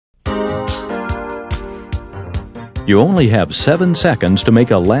You only have 7 seconds to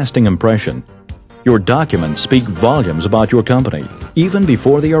make a lasting impression. Your documents speak volumes about your company, even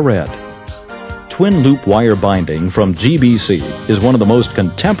before they are read. Twin loop wire binding from GBC is one of the most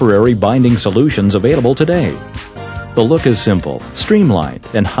contemporary binding solutions available today. The look is simple, streamlined,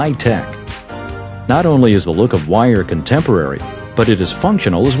 and high-tech. Not only is the look of wire contemporary, but it is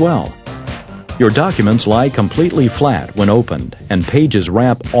functional as well. Your documents lie completely flat when opened, and pages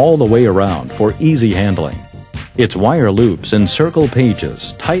wrap all the way around for easy handling. Its wire loops encircle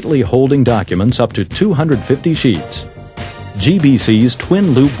pages, tightly holding documents up to 250 sheets. GBC's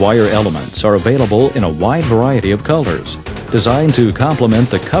twin loop wire elements are available in a wide variety of colors, designed to complement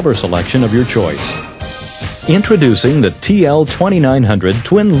the cover selection of your choice. Introducing the TL2900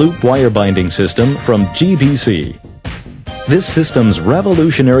 twin loop wire binding system from GBC. This system's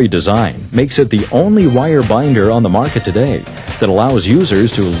revolutionary design makes it the only wire binder on the market today that allows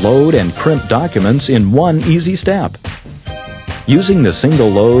users to load and crimp documents in one easy step. Using the single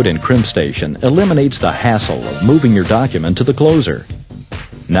load and crimp station eliminates the hassle of moving your document to the closer.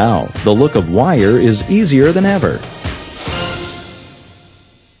 Now, the look of wire is easier than ever.